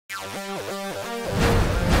And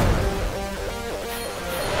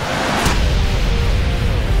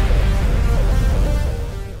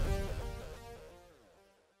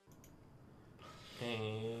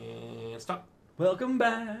stop. Welcome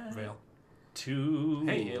back Veil. to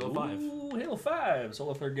Hey, Halo 5. Halo 5.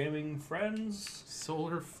 Solar Flare Gaming friends.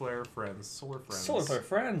 Solar Flare friends. Solar friends. Solar Flare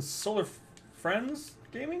friends. Friends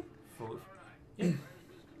Gaming? Yeah.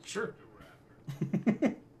 Sure.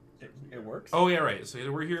 It works. Oh, yeah, right.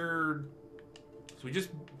 So we're here. So we just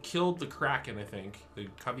killed the Kraken, I think. The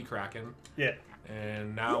Cubby Kraken. Yeah.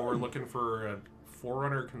 And now we're looking for a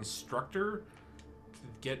Forerunner Constructor to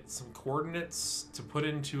get some coordinates to put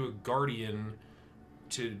into a Guardian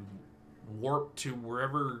to warp to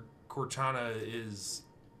wherever Cortana is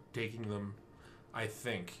taking them, I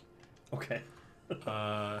think. Okay.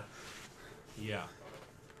 Yeah.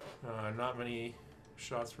 Not many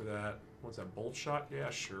shots for that. What's that, bolt shot? Yeah,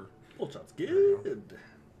 sure. Bolt shot's good.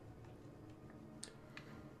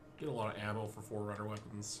 Get a lot of ammo for Forerunner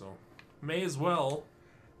weapons, so may as well.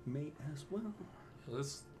 May as well.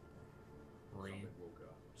 This rain.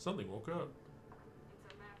 Something woke up.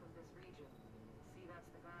 It's a map of this region. See, that's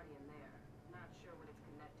the Guardian there. Not sure what it's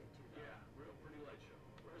connected to. Yeah, real pretty light show.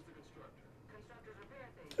 Where's the constructor? Constructors repair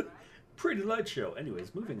things, right? Pretty light show.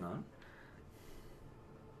 Anyways, moving on.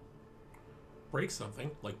 Break something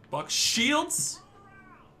like Buck's shields.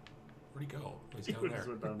 Where'd he go? Oh, he's down there. Just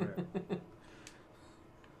went down there. This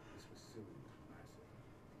facility is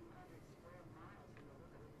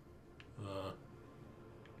massive.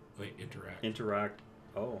 Wait, interact. Interact.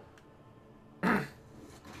 Oh.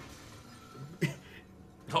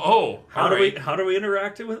 Oh, How do we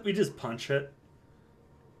interact with it? We just punch it.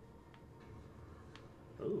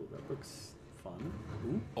 Oh, that looks fun.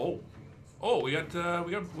 Ooh. Oh, we got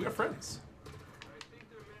friends. I think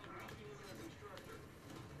they're meant to be using a constructor.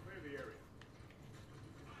 Clear the area.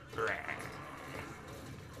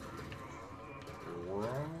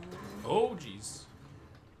 Oh, jeez.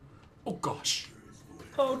 Oh gosh.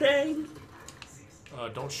 Oh dang.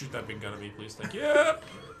 Don't shoot that big gun at me, please. Thank you.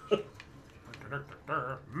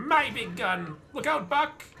 My big gun. Look out,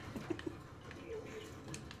 Buck.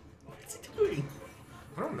 What's he doing?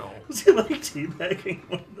 I don't know. Was he like teabagging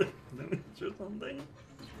one of the enemies or something?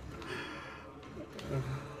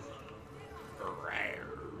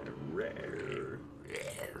 Rare.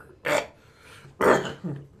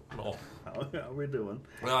 Oh. How are we doing?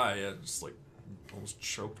 Yeah, just like almost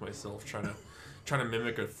choked myself trying to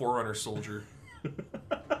mimic a Forerunner soldier.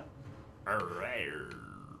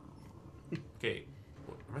 Okay,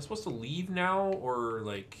 am I supposed to leave now or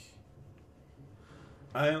like?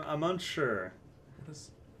 I'm unsure.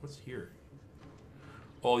 What's here?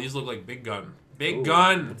 Oh, these look like big gun. Big Ooh,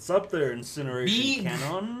 gun. It's up there, incineration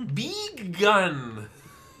cannon. Big gun.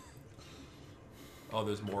 Oh,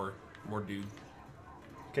 there's more dude.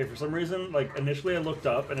 Okay, for some reason, like initially I looked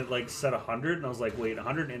up and it like said 100, and I was like, wait,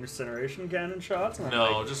 100 incineration cannon shots? And I'm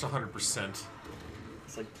No, like, just 100%.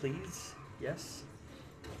 it's like, please, yes.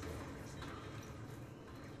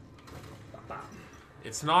 Ba-bam.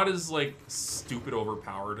 It's not as like stupid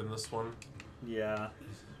overpowered in this one. Yeah.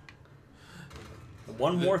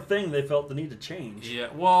 One more thing they felt the need to change. Yeah,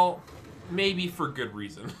 well, maybe for good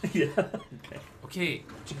reason. Yeah. Okay. Okay,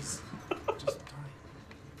 jeez. Just die.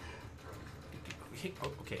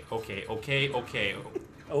 Okay.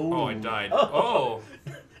 Oh, I died. Oh.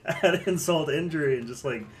 Add insult injury and just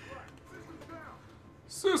like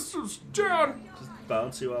Systems down. just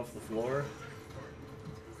bounce you off the floor.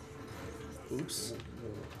 Oops.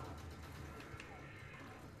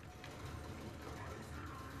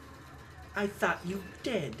 I thought you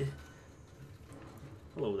dead.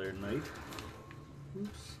 Hello there, knight.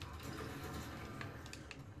 Oops.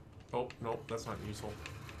 Oh, no, that's not useful.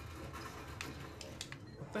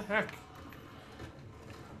 What the heck?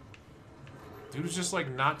 Dude was just like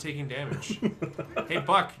not taking damage. Hey,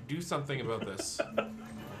 Buck, do something about this.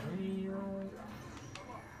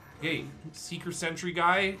 Hey, Seeker Sentry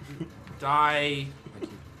guy, die.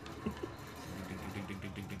 Thank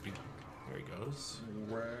you. There he goes.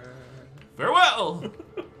 Farewell!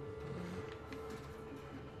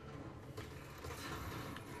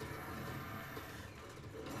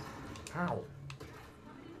 Ow.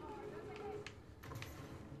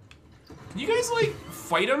 Can you guys, like,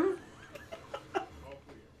 fight him?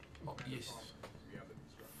 Oh, yes.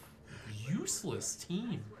 Useless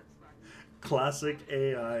team. Classic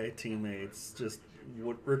AI teammates, just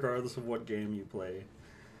regardless of what game you play.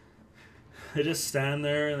 They just stand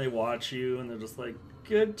there and they watch you and they're just like,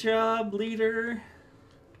 good job, leader.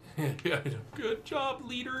 Good job,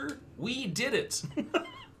 leader. We did it.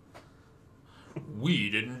 We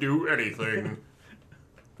didn't do anything.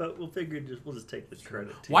 But we'll just take the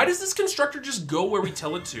credit. Too. Why does this constructor just go where we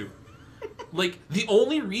tell it to? Like, the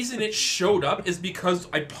only reason it showed up is because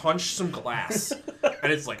I punched some glass.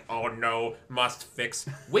 And it's like, oh no, must fix.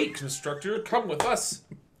 Wait, constructor, come with us.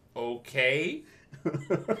 Okay.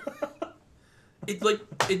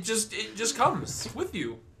 It just comes with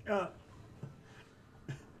you. Yeah.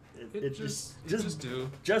 It just do.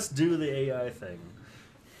 Just do the AI thing.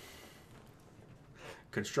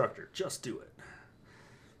 Constructor, just do it.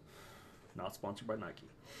 Not sponsored by Nike.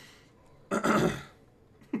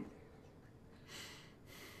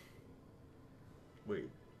 Wait.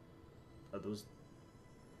 Are those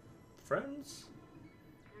friends?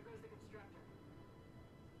 Here goes the constructor.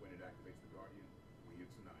 When it activates the Guardian, we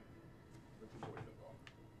use the 9. Let's report it up.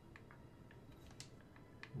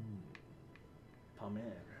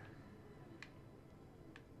 Palmer.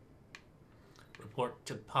 Report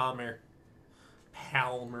to Palmer.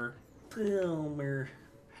 Palmer. Palmer.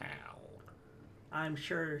 Pal. I'm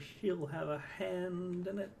sure she'll have a hand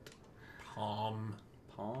in it. Palmer.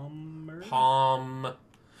 Palmer.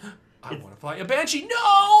 I want to fly a banshee.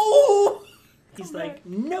 No! He's like,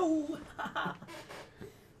 no!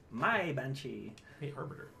 My banshee. Hey,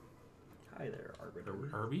 Arbiter. Hi there, Arbiter.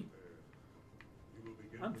 Arby?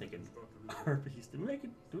 I'm thinking Arby's. Did we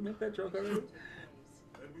make that joke already? Then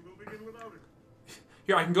we will begin without it.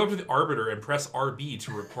 Here, I can go up to the Arbiter and press RB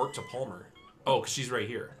to report to Palmer. Oh, 'cause she's right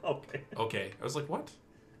here. Okay. Okay. I was like, what?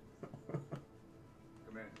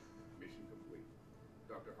 Command, mission complete.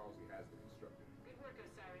 Dr. Halsey has the constructor. Good work,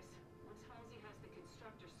 Osiris. Once Halsey has the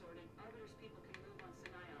constructor sorted, Arbiter's people can move on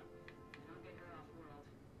Sinion. And I'll get her off-world.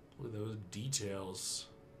 Look at those details.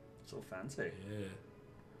 So fancy. Yeah.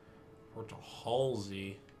 Report to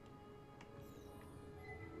Halsey.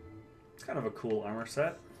 It's kind of a cool armor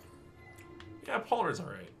set. Yeah, Palmer's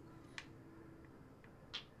alright.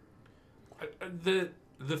 The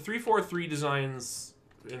 343 designs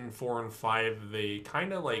in 4 and 5, they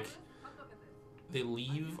kind of like, they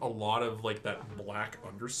leave a lot of like that black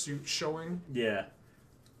undersuit showing. Yeah.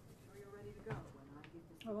 Sure you're ready to go when I give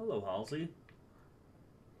this... Oh, hello, Halsey.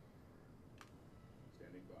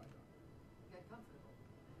 Standing by, Doctor. Get comfortable.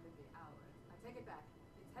 Could be hours. I take it back.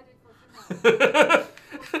 It's headed for Sinion.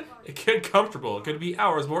 It get comfortable. It could be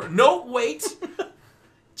hours more. No, wait.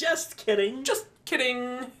 Just kidding. Just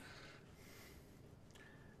kidding.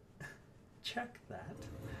 Check that.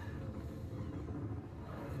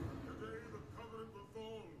 Today the covenant will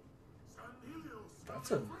fall. San Helios.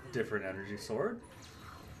 That's a different energy sword.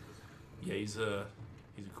 Yeah, he's a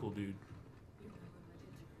cool dude. You know what I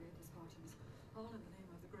did to create the Spartans, all in the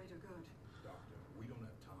name of the greater good. Doctor, we don't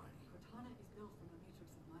have time. Cortana is built from a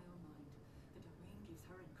matrix of my own mind. The domain gives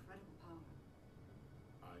her incredible power.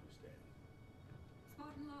 I understand.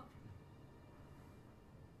 Spartan love.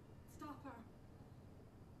 Stop her.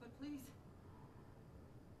 But please,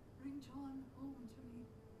 bring John home to me.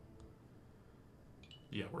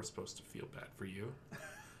 Yeah, we're supposed to feel bad for you.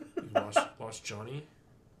 You lost Johnny.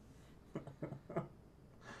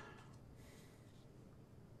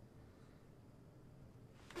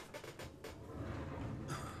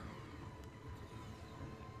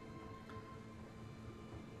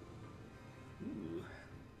 Ooh.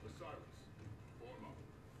 Osiris, form up.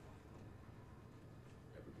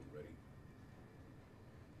 Everyone ready?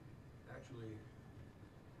 Actually,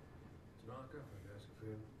 Tanaka, if I could ask a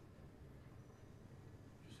favor.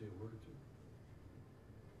 Just say a word or two.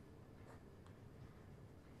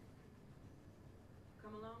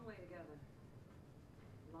 Come a long way together.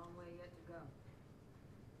 Long way yet to go.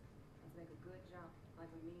 Let's make a good jump like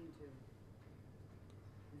we mean to.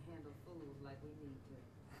 And handle fools like we need to.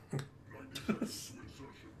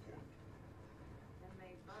 And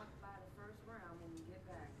may Buck by the first round when we get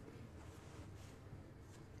back.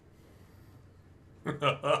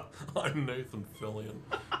 I'm Nathan Fillion.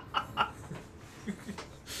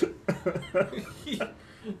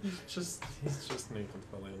 he's just Nathan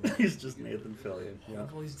Fillion. He's just Nathan Fillion. Yeah. Look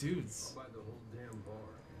at all these dudes. I'll buy the whole damn bar.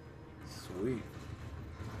 Sweet.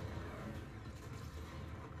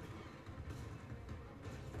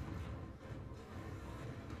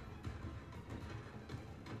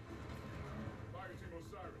 Fire team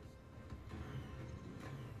Osiris.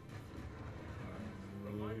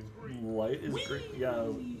 The light's green. Light is great. Yeah.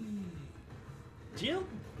 Jim,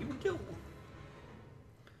 here we go.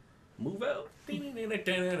 Move out. With me, target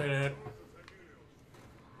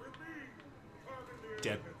the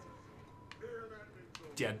Dead. Hear that, Mitchell?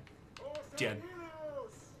 Dead. Oh, San Dead.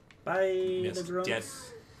 Helios! Bye, Missed. the grunts. Dead.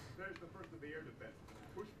 There's the first of the air defense.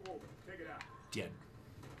 Push forward. Take it out. Dead.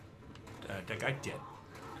 That guy dead.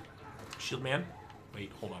 Shield man.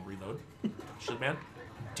 Wait, hold on. Reload. Shield man.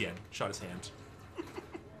 Dead. Shot his hand.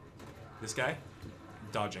 This guy,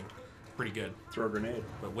 dodging, pretty good. Throw a grenade.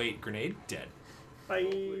 But wait, grenade, dead.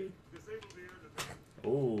 Bye.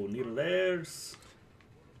 Oh, needlers.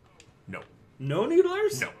 No. No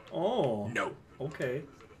needlers? No. Oh. No. Okay.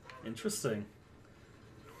 Interesting.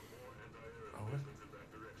 Oh, what?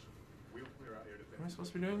 What am I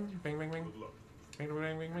supposed to be doing? Bang, bang, bang. Bang, bang,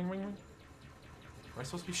 bang, bang, bang, bang. Am I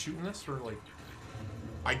supposed to be shooting this or like?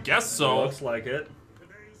 I guess so. Looks like it.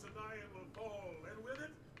 Today's Zion will fall, and with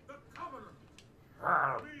it, the Covenant.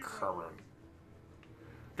 Covenant.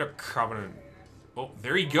 The Covenant. Oh,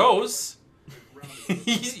 there he goes.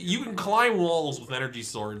 You can climb walls with energy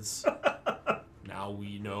swords. Now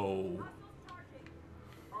we know.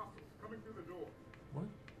 Coming through the door. What?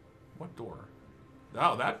 What door?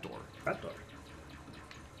 Oh, that door. That door.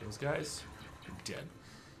 Those guys are dead.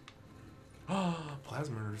 Ah,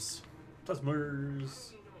 plasmers.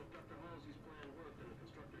 Plasmers.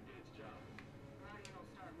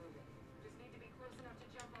 Just need to be close enough to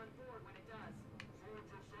jump on board when it does.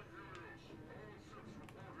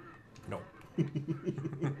 No.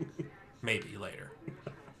 Maybe later.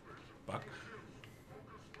 Buck.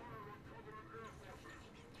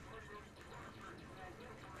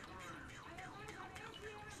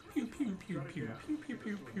 Pew pew pew pew pew pew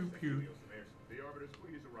pew pew pew. The Arbiter's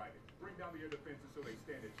fleet is arriving. Bring down the air defenses so they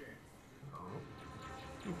stand a chance.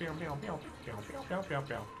 Pew, pew, pew, pew, pew, pew, pew, pew,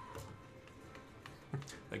 pew.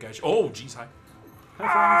 That guy. Oh, jeez, hi.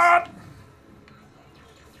 Hi,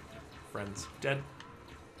 Friends dead.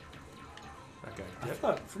 That guy I dead.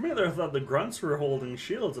 thought, for me there, I thought the grunts were holding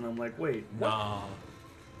shields, and I'm like, wait, what? Nah.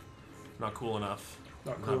 Not cool enough.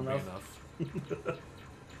 Not cool big enough. Can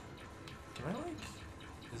I like?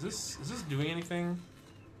 Is this doing anything?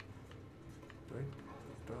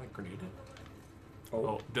 Do I like grenade it?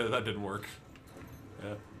 Oh, That didn't work.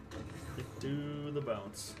 Yeah. do the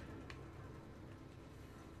bounce.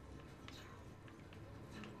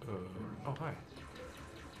 Oh hi.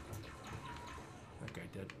 That guy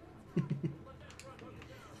dead.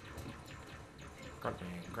 Grunt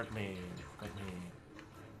man, grunt man, grunt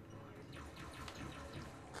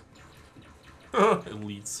man.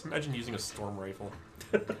 Elites. Imagine using a storm rifle.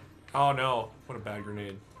 Oh no! What a bad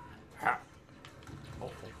grenade. Ha. Oh.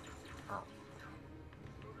 Ow.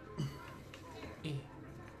 Eh.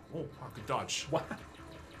 Oh, good dodge. What?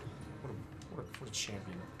 What a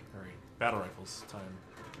champion. Alright, battle rifles time.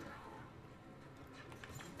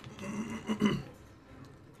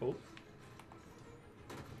 Oh,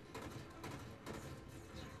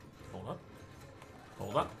 Hold up.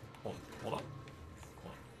 Hold up. Hold up.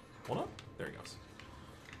 Hold up. There he goes.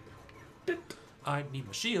 I need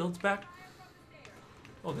my shields back.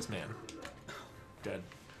 Oh, this man. Dead.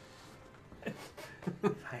 if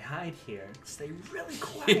I hide here, stay really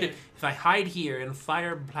quiet. If I hide here and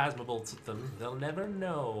fire plasma bolts at them, they'll never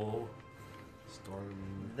know.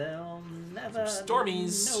 Storm. They'll never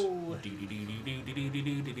Stormies. know.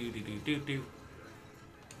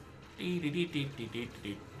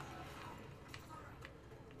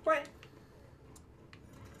 What?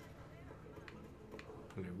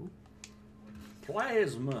 Hello.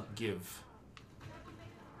 Plasma. Give.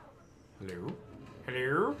 Hello.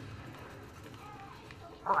 Hello.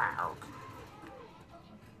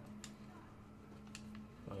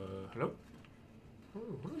 Hello? Oh,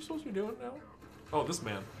 what are we supposed to be doing now? Oh, this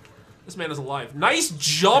man. This man is alive. Nice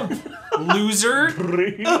jump, loser!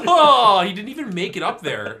 Oh, he didn't even make it up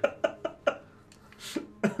there.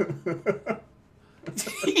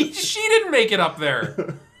 She didn't make it up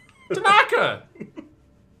there. Tanaka!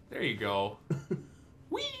 There you go.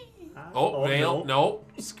 Whee! Oh, Vale. No.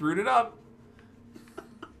 Screwed it up.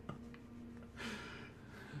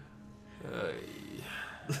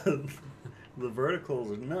 The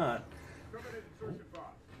verticals are not. Coming in insertion pod.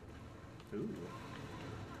 Ooh.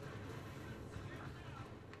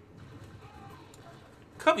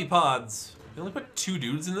 Cubby pods. They only put 2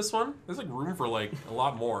 dudes in this one? There's like room for like a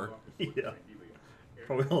lot more. Yeah.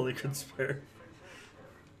 Probably all they could spare.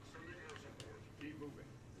 Keep moving.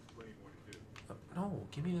 There's plenty more to do. No,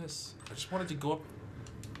 give me this. I just wanted to go up.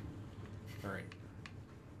 Alright.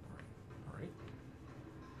 Alright.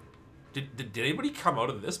 Did anybody come out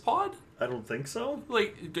of this pod? I don't think so.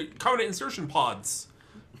 Like, covenant insertion pods.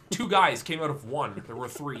 2 guys came out of 1. There were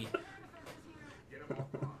 3. Get them off.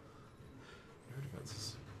 Air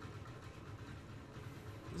defenses.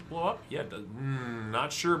 Does this blow up? Yeah, it does.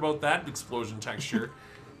 Not sure about that explosion texture.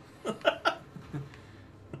 Oh,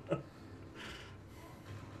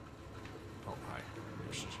 hi.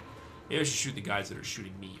 Maybe I should shoot the guys that are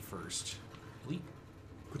shooting me first. Elite.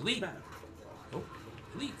 Elite. Oh,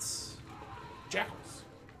 elites. Jackals.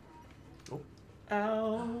 Oh.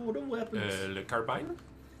 Out of weapons. Le carbine.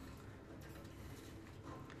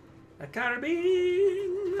 A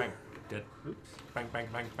carabine! Bang. Dead. Oops. Bang, bang,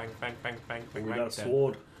 bang, bang, bang, bang, bang, bang, We bang. got a dead.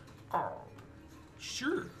 sword. Oh.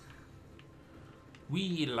 Sure.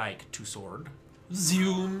 We like to sword.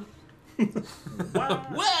 Zoom. Wow.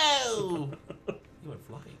 Whoa! You went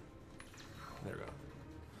flying. There we go.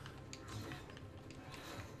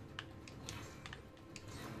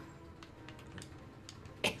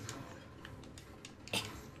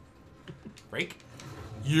 Break.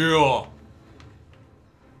 Yeah. There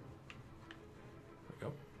we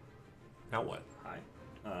go. Now what? Hi.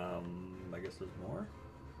 I guess there's more.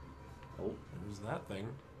 Oh. There's that thing.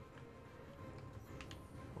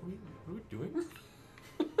 What are we doing?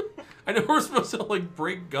 I know we're supposed to like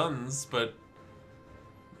break guns, but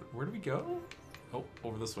where do we go? Oh,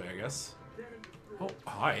 over this way, I guess. Oh,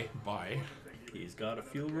 hi. Bye. He's got a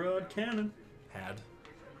fuel rod cannon. Had.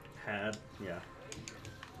 Yeah.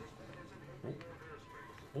 Oh.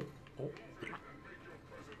 Oh. Oh.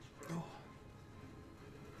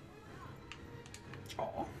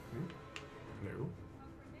 Oh. Hello.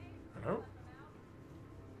 Hello.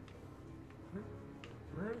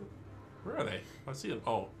 Where are they? I see them.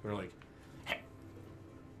 Oh, they're like. Hey.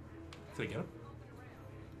 Did I get them?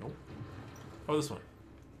 Nope. Oh, this one.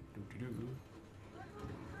 Doo doo doo.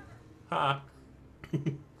 Ha.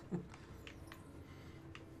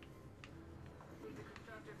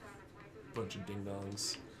 Bunch of ding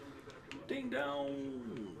dongs. Ding dong.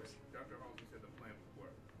 Dr. Halsey said the plan would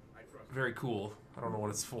work. I trust Very cool. I don't know what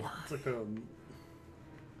it's for. It's like a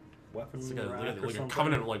weapon It's like a, rack like or a something.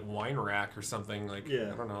 Covenant like wine rack or something. Like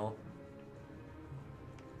Yeah. I don't know.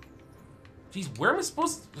 Jeez, where am I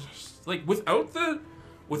supposed to, like without the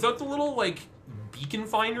little like beacon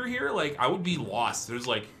finder here? Like I would be lost. There's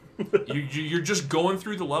like you're just going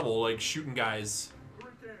through the level like shooting guys. three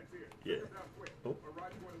cannons here. Yeah. Take us out quick. Oh. Or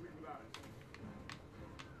Rod's going to leave without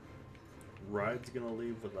us. Ride's gonna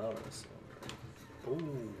leave without us. Okay. Oh.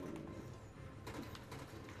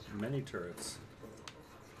 Many turrets.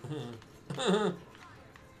 Oh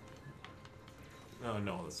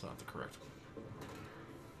no, that's not the correct one.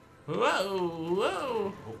 Whoa,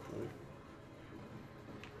 whoa! Oh, oh.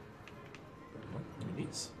 What?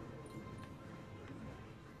 Minis?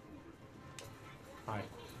 Hi.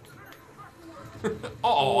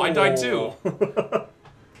 Oh, I died too.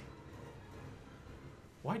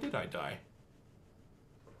 Why did I die?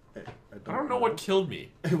 I I don't know what killed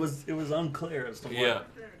me. It was unclear as to what. Yeah. Cannons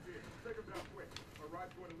here. Take us out quick. Or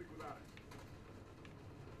Rod's going to leave without us.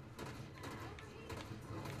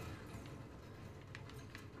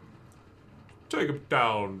 Take him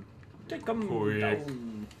down. Take 'em Quick.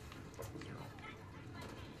 down.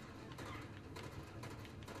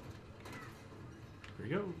 Here he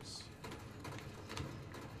goes.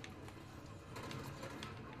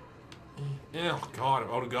 Oh god,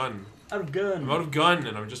 I'm out of gun. Out of gun. I'm out of gun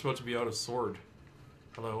and I'm just about to be out of sword.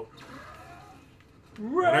 Hello.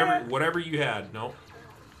 Rat. Whatever you had. No.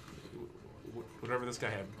 Whatever this guy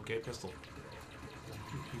had. Okay, pistol.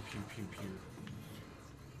 Pew, pew, pew, pew, pew.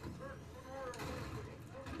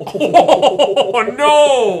 Oh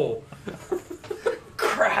no!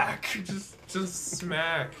 Crack. Just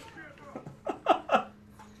smack.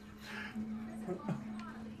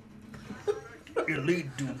 Elite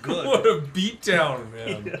do good. What a beatdown,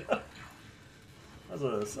 man. Yeah. That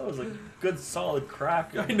was a good solid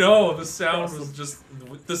crack. I know, the sound was just...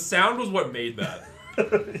 The sound was what made that.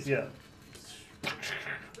 Yeah. Take the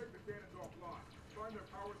cannons offline. Find their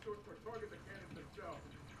power source or target the cannons themselves.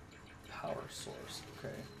 Power source.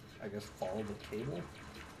 Okay. I guess follow the cable.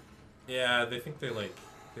 Yeah, they think they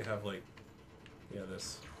have like... Yeah,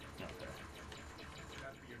 this. Okay.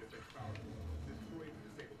 That's the unit that's powerful. Destroy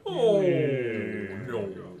and disable. Oh, no.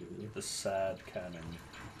 The sad cannon.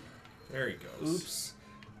 There he goes. Oops.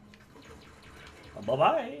 Bye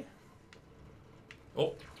bye.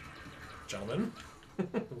 Oh, gentlemen.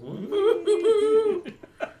 Okay,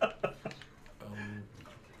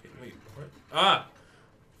 wait, what? Ah!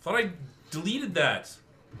 Thought I deleted that.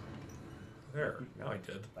 There, now I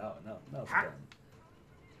did. Oh no, no, it's Ha.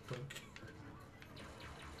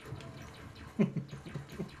 done.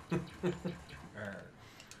 Arr.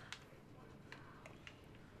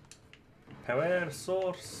 Power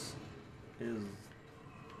source is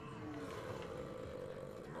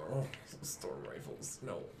No, storm rifles.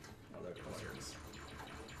 No. oh, there it Oh, is. here it is.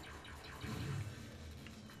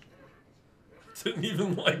 Didn't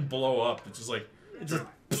even like blow up. It's just like It just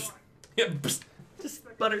yeah. Psst.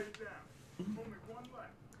 just butter. Down. Only one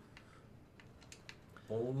left.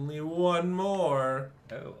 Only one more.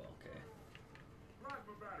 Oh, okay.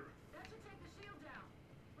 Plasma battery. That should take the shield down.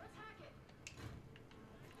 Let's hack it.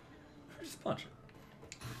 Just punch it.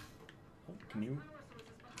 Oh, can you? Power source is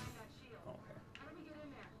behind that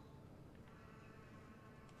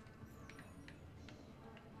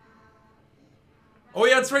Oh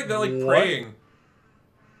yeah, that's right. They're like What? praying.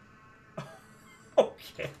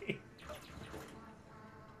 Okay.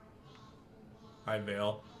 Hi,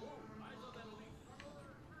 Vale.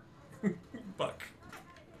 Buck.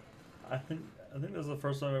 I think this is the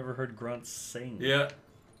first time I've ever heard grunts sing. Yeah.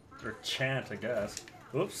 Or chant, I guess.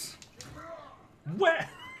 Oops. What?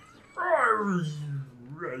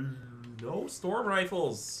 No storm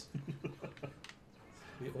rifles.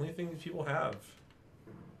 The only thing these people have.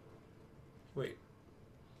 Wait.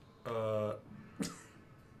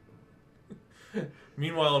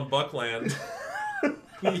 Meanwhile, in Buckland,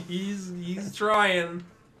 he's trying.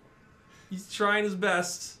 He's trying his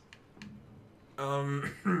best.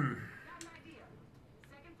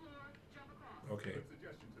 Okay.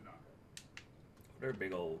 They're a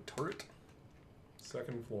big old turret.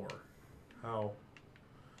 Second floor. How?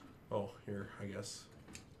 Oh, here, I guess.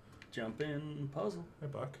 Jump in puzzle. Hi,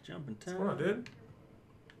 Buck. Jump in What's town. going on, dude?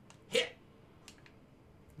 Hit!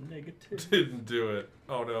 Negative. Didn't do it.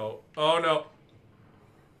 Oh, no. Oh, no.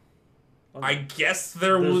 Oh, I guess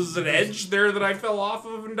there There's- was an edge there that I fell off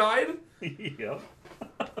of and died? Yep.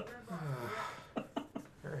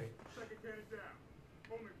 Alright. Second cannon down.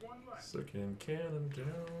 Only one left. Second cannon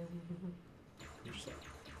down.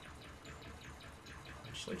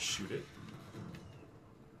 Just like shoot it.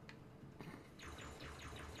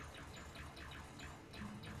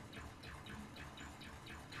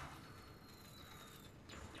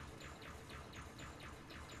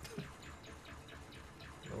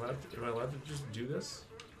 Am I allowed to just do this?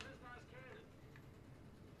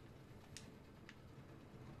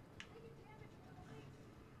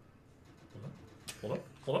 Hold up.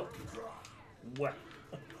 Hold up. What?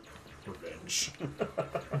 Revenge.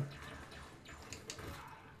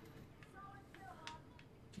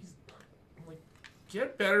 Jeez, like,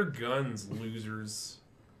 get better guns, losers.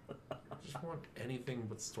 I just want anything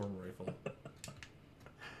but storm rifle.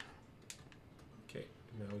 Okay,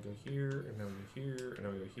 now we go here, and now we go here, and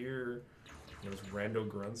now we go here. And there's rando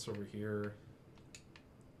grunts over here.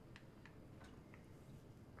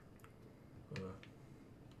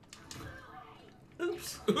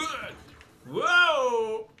 Oops.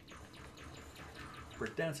 Whoa!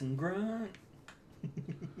 Breakdancing grunt.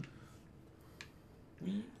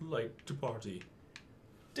 We like to party.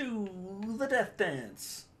 Do the death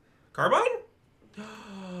dance. Carbine?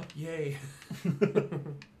 Yay.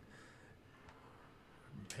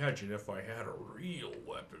 Imagine if I had a real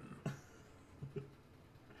weapon.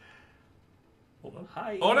 Hold on.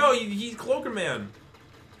 Hi. Oh no, he's Cloaking Man.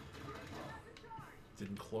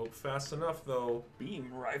 Didn't cloak fast enough though. Beam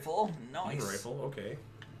rifle. Nice. Beam rifle, okay.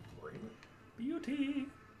 Beauty.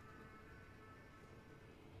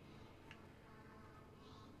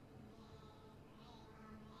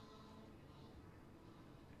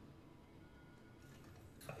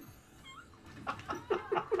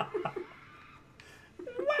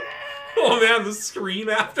 Oh man, the scream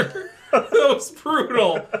after. That was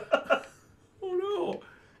brutal. Oh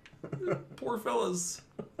no. Poor fellas.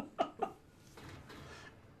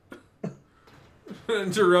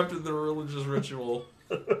 Interrupted the religious ritual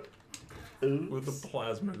with a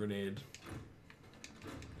plasma grenade.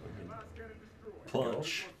 Last cannon destroyed.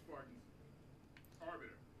 Punch.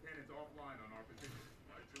 Arbiter, cannons offline on our position.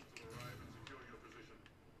 My troops will arrive and secure your position.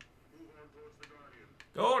 Move on towards the Guardian.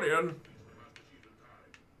 Guardian. The last achieved in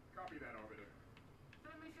time. Copy that, Arbiter.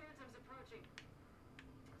 Friendly phantoms approaching.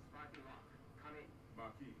 Spartan lock. Come in.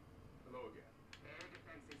 Marquis, hello again. Air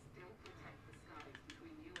defenses still protect the skies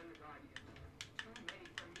between you and the Guardian. Too many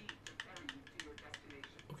for me to ferry you to your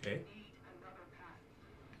destination. Okay. Need another path.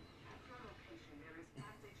 At your location, there is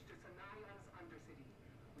passage to Sanarion's Undercity,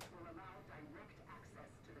 which will allow direct access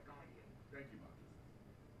to the Guardian. Thank you,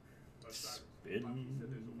 Marquis. Osiris, Spin Marquis said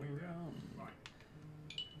there's a way down. around. Fine.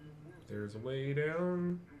 There's a way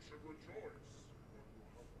down. You should rejoice. Nothing will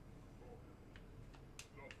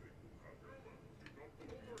happen. You don't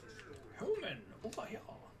believe the story. Human over here.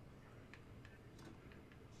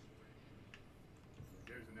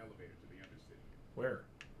 There's an elevator to the Undercity. Where?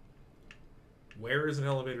 Where is an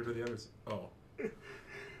elevator to the others? Oh.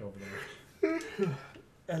 Over there.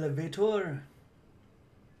 Elevator.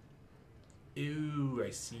 Ew, I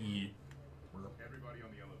see. Everybody on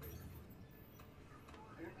the elevator.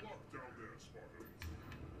 Good luck down there, Spartans.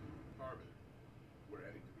 Arbiter, we're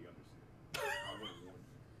heading to the Undercity. I want to warn you,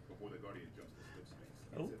 before the Guardian jumps to slip space.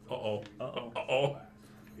 it Oh. sets Uh-oh. off a series of Uh-oh. Uh-oh. blasts.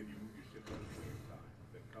 If you move your ship at the same time,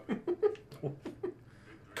 then cover.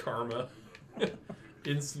 Karma.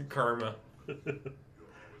 Instant karma. Your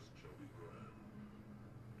harvest shall be grand.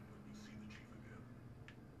 When you see the chief again,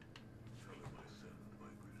 tell him I send my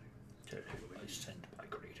greetings. I send my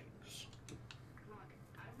greetings. Look,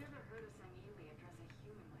 I've never heard a Sangili address a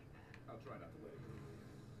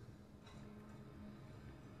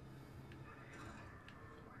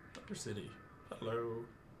City. Hello.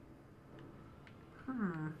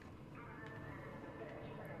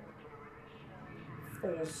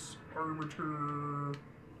 False arbiter.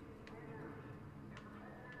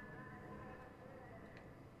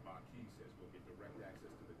 Marquis says we'll get direct access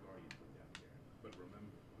to the Guardian from down there. But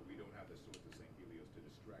remember, we don't have the source to St. Helios to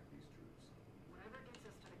distract these troops. Whatever gets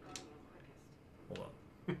us to the Guardian quickest. Hold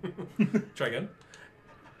on. Try again.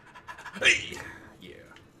 Hey! Yeah.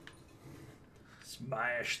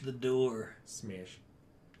 Smash the door. Smash.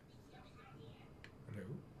 Hello?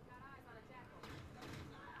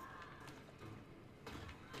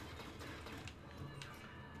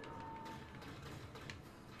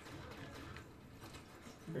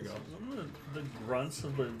 There you go. Some of the grunts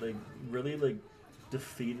of the really like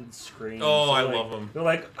defeated screams. Oh, I They're love like- them. They're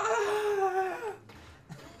like, ah!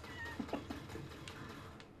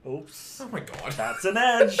 Oops. Oh my god. That's an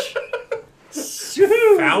edge.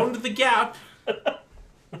 Shoo! Found the gap.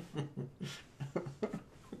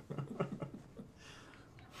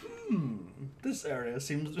 This area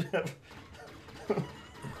seems to have.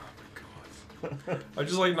 I'm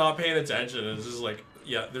just like not paying attention. It's just like,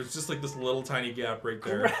 yeah, there's just like this little tiny gap right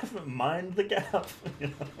there. Mind the gap. You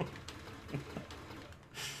know?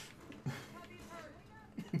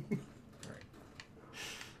 Alright.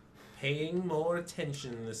 Paying more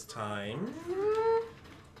attention this time.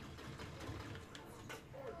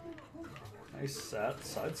 Nice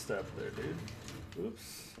sidestep there, dude.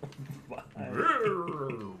 Oops. Bye.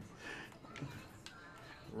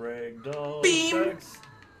 Ragdoll. Beam! effects.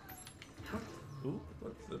 Ooh.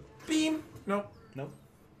 What's the beam? Nope. Nope.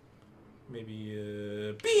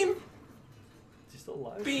 Maybe beam. Is he still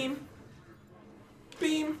alive? Beam.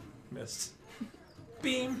 Beam. Missed.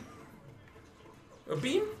 Beam. A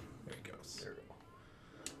beam? There he goes. There we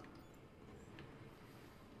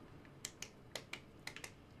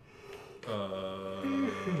go.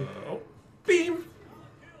 Oh. Beam.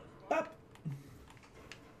 Bop.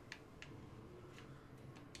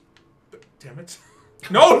 Damn it.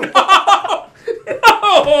 No, no!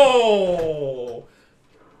 No!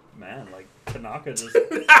 Man, like Tanaka just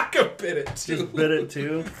Naka bit it too. just bit it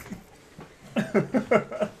too.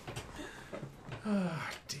 Ah,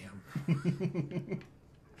 damn.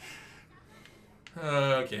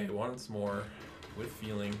 Okay, once more. With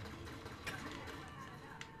feeling.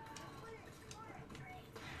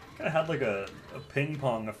 Kind of had like a ping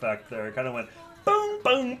pong effect there. It kind of went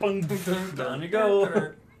boom, boom, boom. Down you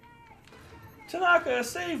go. Tanaka,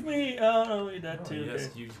 save me! Oh no, you're dead Oh, too. yes,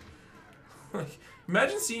 Okay. you.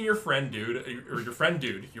 Imagine seeing your friend dude, or your friend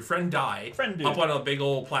die Friend dude. up on a big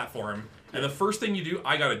old platform, and the first thing you do,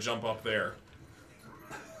 I gotta jump up there.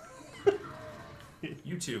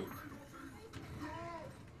 You too.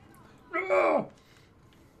 No!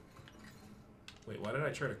 Wait, why did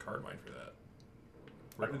I try to card mine for that?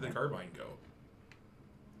 Where did the card mine go?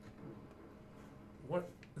 What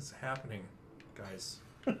is happening, guys?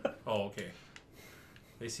 Oh, okay.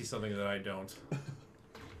 They see something that I don't.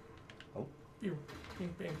 Oh.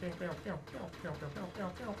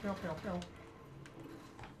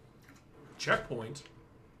 Checkpoint.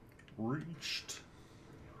 Reached.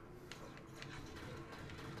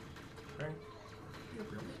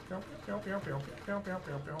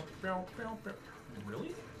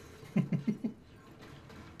 Really?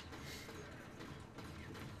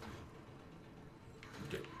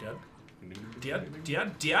 Dad.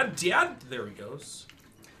 There he goes.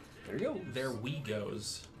 There you go. There we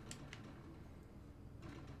goes.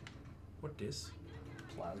 What this?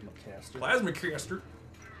 Plasma caster. Plasma caster.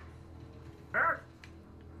 Ah!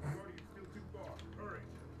 Guardian's still too far. Hurry.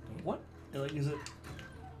 What? Like, is it?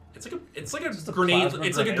 It's like a Just a grenade. plasma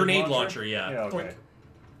It's like a grenade grenade launcher. Yeah. Yeah. Okay.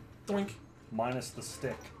 Doink. Doink. Minus the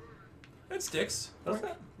stick. It sticks. Does Doink.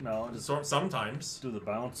 that? No, just Sometimes. do the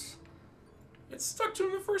bounce. It stuck to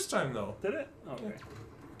him the first time though. Did it? Okay.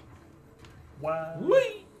 Wow.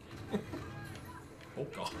 Whee! Oh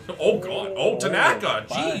god. Oh god. Oh Tanaka.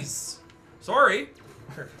 Bye. Jeez. Sorry.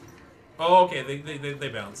 Oh, okay. They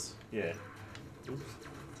bounce. Yeah. Oops.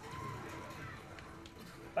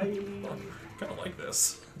 Bye. Kind of like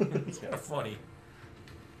this. It's kind of funny.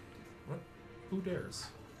 What? Who dares?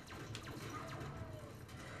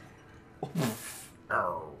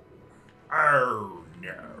 Oh. Oh no.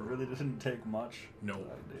 It really didn't take much. No. I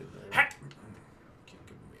did there. Ha! Okay,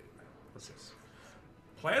 good, we made it. What's this?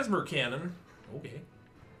 Plasma cannon. Okay.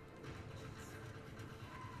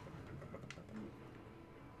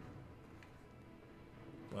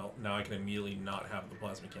 Well, now I can immediately not have the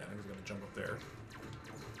plasma cannon. I'm going to jump up there.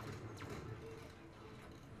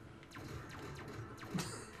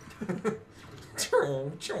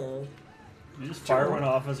 You just fire one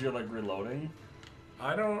off as you're like reloading.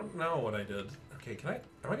 I don't know what I did. Okay, can I?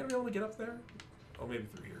 Am I gonna be able to get up there? Oh, maybe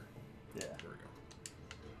through here. Yeah. There we go.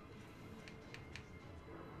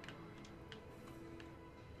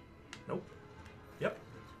 Nope. Yep.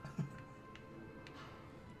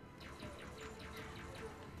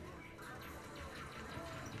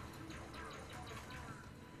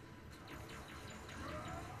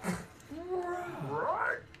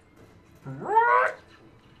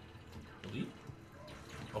 Delete?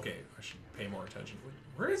 Okay, I should pay more attention.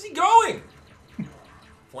 Where is he going?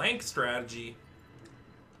 Flank strategy.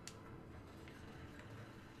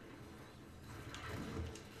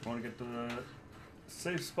 Want to get to the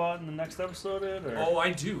safe spot in the next episode, Ed? Or? Oh,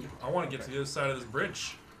 I do. I want to get to the other side of this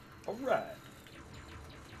bridge. All right.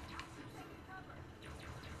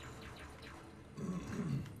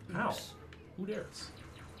 Ow. Who dares?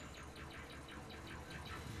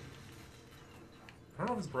 I don't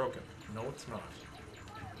know if it's broken. No, it's not.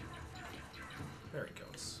 There he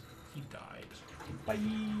goes. He died. Bye.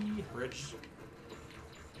 Bridge.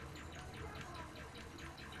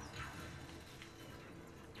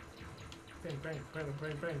 Bang, bang, bang,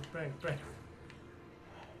 bang, bang, bang, bang.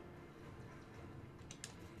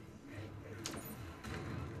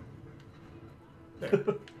 There.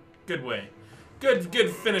 Good way.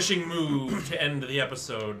 Good finishing move to end the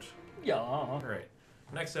episode. Yeah. All right.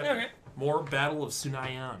 Next episode, Okay. more Battle of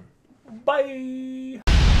Sunayan. Bye.